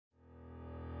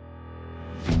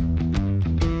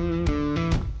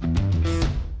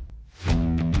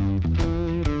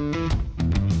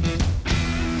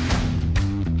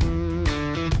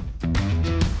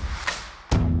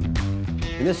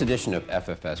this edition of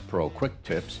FFS Pro Quick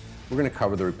Tips, we're going to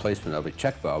cover the replacement of a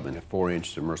check valve in a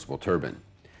 4-inch submersible turbine.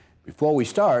 Before we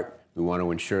start, we want to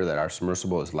ensure that our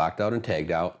submersible is locked out and tagged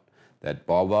out, that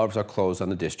ball valves are closed on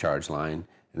the discharge line,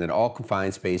 and that all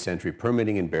confined space entry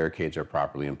permitting and barricades are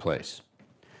properly in place.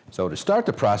 So to start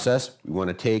the process, we want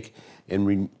to take and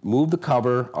remove the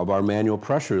cover of our manual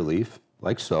pressure relief,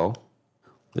 like so.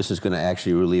 This is going to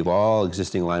actually relieve all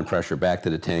existing line pressure back to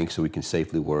the tank so we can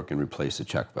safely work and replace the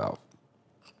check valve.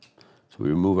 So we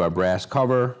remove our brass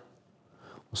cover,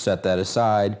 we'll set that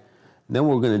aside, and then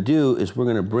what we're going to do is we're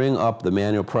going to bring up the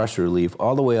manual pressure relief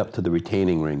all the way up to the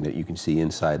retaining ring that you can see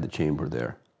inside the chamber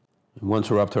there. And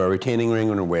once we're up to our retaining ring,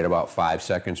 we're going to wait about 5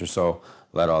 seconds or so,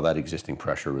 let all that existing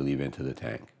pressure relieve into the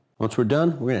tank. Once we're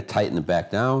done, we're going to tighten it back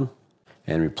down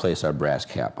and replace our brass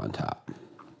cap on top.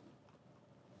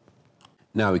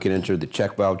 Now we can enter the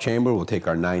check valve chamber. We'll take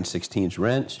our 9/16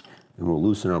 wrench and we'll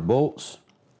loosen our bolts.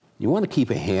 You want to keep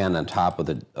a hand on top of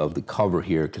the cover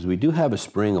here because we do have a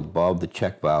spring above the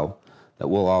check valve that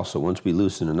will also, once we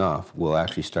loosen enough, will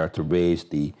actually start to raise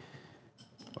the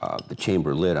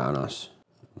chamber lid on us.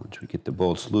 Once we get the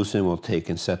bolts loosened, we'll take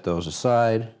and set those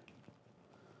aside.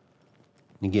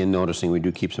 Again, noticing we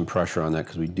do keep some pressure on that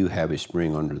because we do have a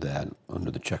spring under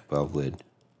the check valve lid.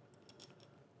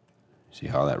 See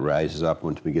how that rises up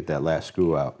once we get that last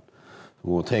screw out.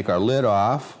 We'll take our lid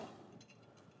off,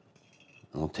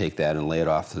 and we'll take that and lay it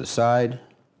off to the side.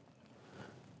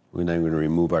 We're then going to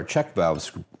remove our check valve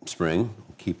spring,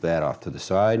 keep that off to the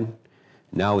side.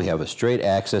 Now we have a straight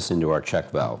access into our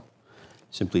check valve.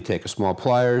 Simply take a small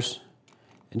pliers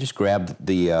and just grab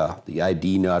the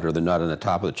ID nut or the nut on the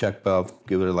top of the check valve,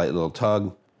 give it a light little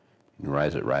tug, and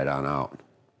rise it right on out.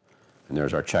 And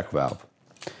there's our check valve.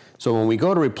 So when we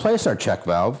go to replace our check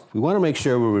valve, we want to make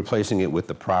sure we're replacing it with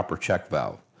the proper check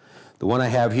valve. The one I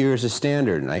have here is a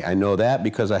standard, and I know that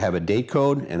because I have a date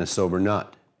code and a silver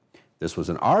nut. If this was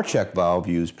an R check valve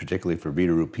used particularly for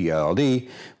Veeder-Root PLD,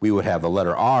 we would have the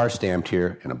letter R stamped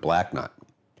here and a black nut.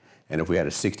 And if we had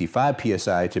a 65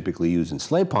 PSI typically used in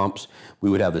sleigh pumps, we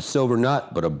would have the silver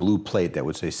nut but a blue plate that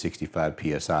would say 65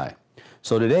 PSI.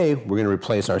 So today we're going to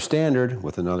replace our standard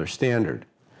with another standard.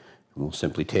 And we'll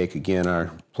simply take again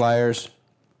our pliers,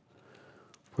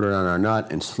 put it on our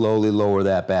nut and slowly lower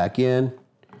that back in.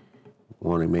 We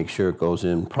want to make sure it goes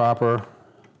in proper.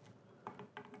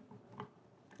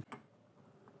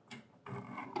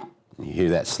 You hear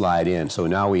that slide in. So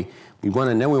now we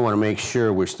want to make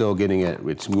sure we're still getting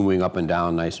it's moving up and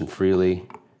down nice and freely,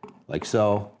 like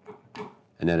so.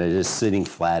 And then it is sitting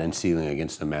flat and sealing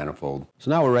against the manifold. So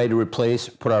now we're ready to replace,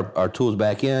 put our tools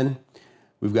back in.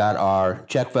 We've got our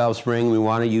check valve spring. We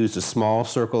want to use the small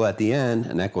circle at the end,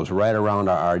 and that goes right around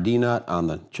our RD nut on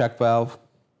the check valve.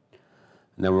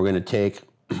 And then we're going to take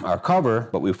our cover,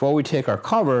 but before we take our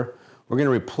cover, we're going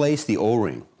to replace the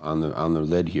O-ring on the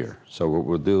lid here. So what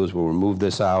we'll do is we'll remove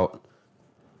this out,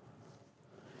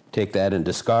 take that and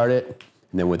discard it,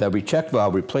 and then with every check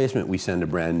valve replacement, we send a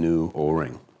brand new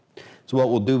O-ring. So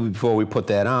what we'll do before we put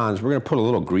that on is we're going to put a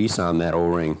little grease on that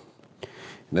O-ring.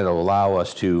 That'll allow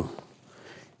us to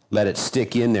let it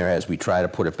stick in there as we try to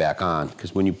put it back on.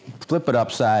 Because when you flip it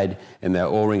upside and the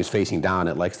O-ring is facing down,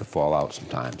 it likes to fall out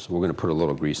sometimes. So we're going to put a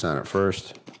little grease on it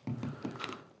first.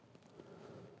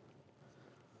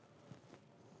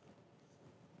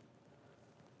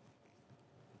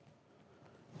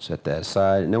 Set that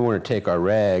aside, and then we're going to take our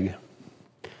rag.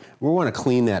 We want to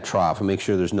clean that trough and make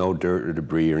sure there's no dirt or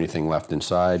debris or anything left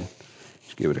inside.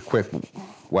 Just give it a quick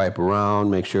wipe around,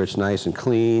 make sure it's nice and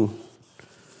clean.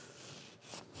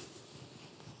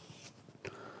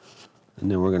 And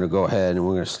then we're going to go ahead and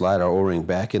we're going to slide our O-ring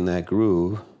back in that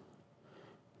groove.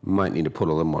 We might need to put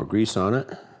a little more grease on it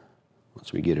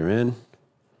once we get her in.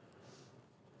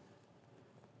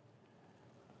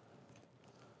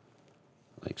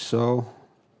 Like so.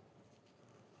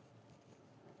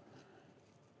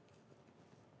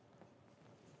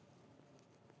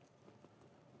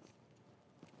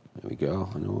 There we go,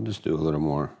 and then we'll just do a little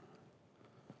more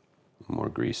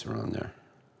grease around there.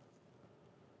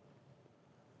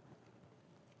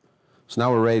 So now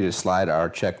we're ready to slide our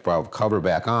check valve cover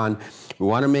back on. We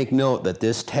want to make note that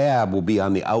this tab will be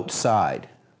on the outside,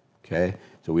 okay?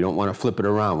 So we don't want to flip it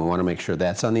around. We want to make sure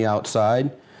that's on the outside.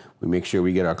 We make sure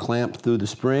we get our clamp through the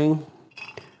spring.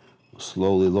 We'll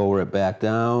slowly lower it back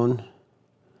down,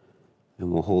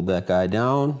 and we'll hold that guy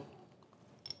down.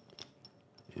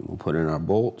 And we'll put in our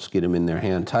bolts, get them in there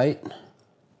hand tight.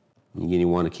 Again, you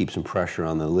want to keep some pressure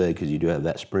on the lid because you do have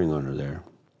that spring under there.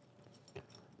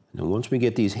 Now once we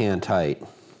get these hand tight,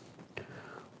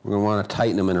 we're going to want to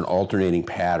tighten them in an alternating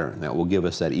pattern. That will give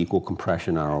us that equal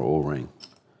compression on our O-ring.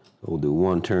 So we'll do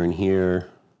one turn here,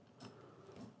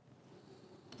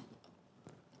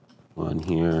 on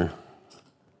here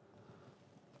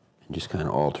and just kind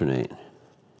of alternate.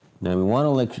 Now we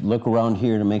want to look around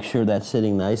here to make sure that's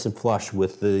sitting nice and flush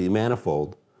with the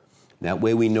manifold. That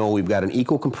way we know we've got an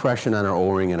equal compression on our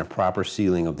O-ring and a proper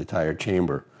sealing of the tire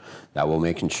chamber. That will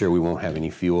making sure we won't have any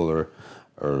fuel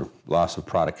or loss of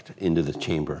product into the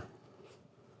chamber.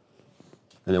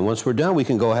 And then once we're done, we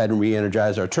can go ahead and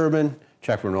re-energize our turbine,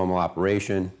 check for normal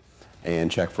operation, and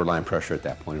check for line pressure at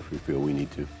that point if we feel we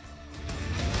need to.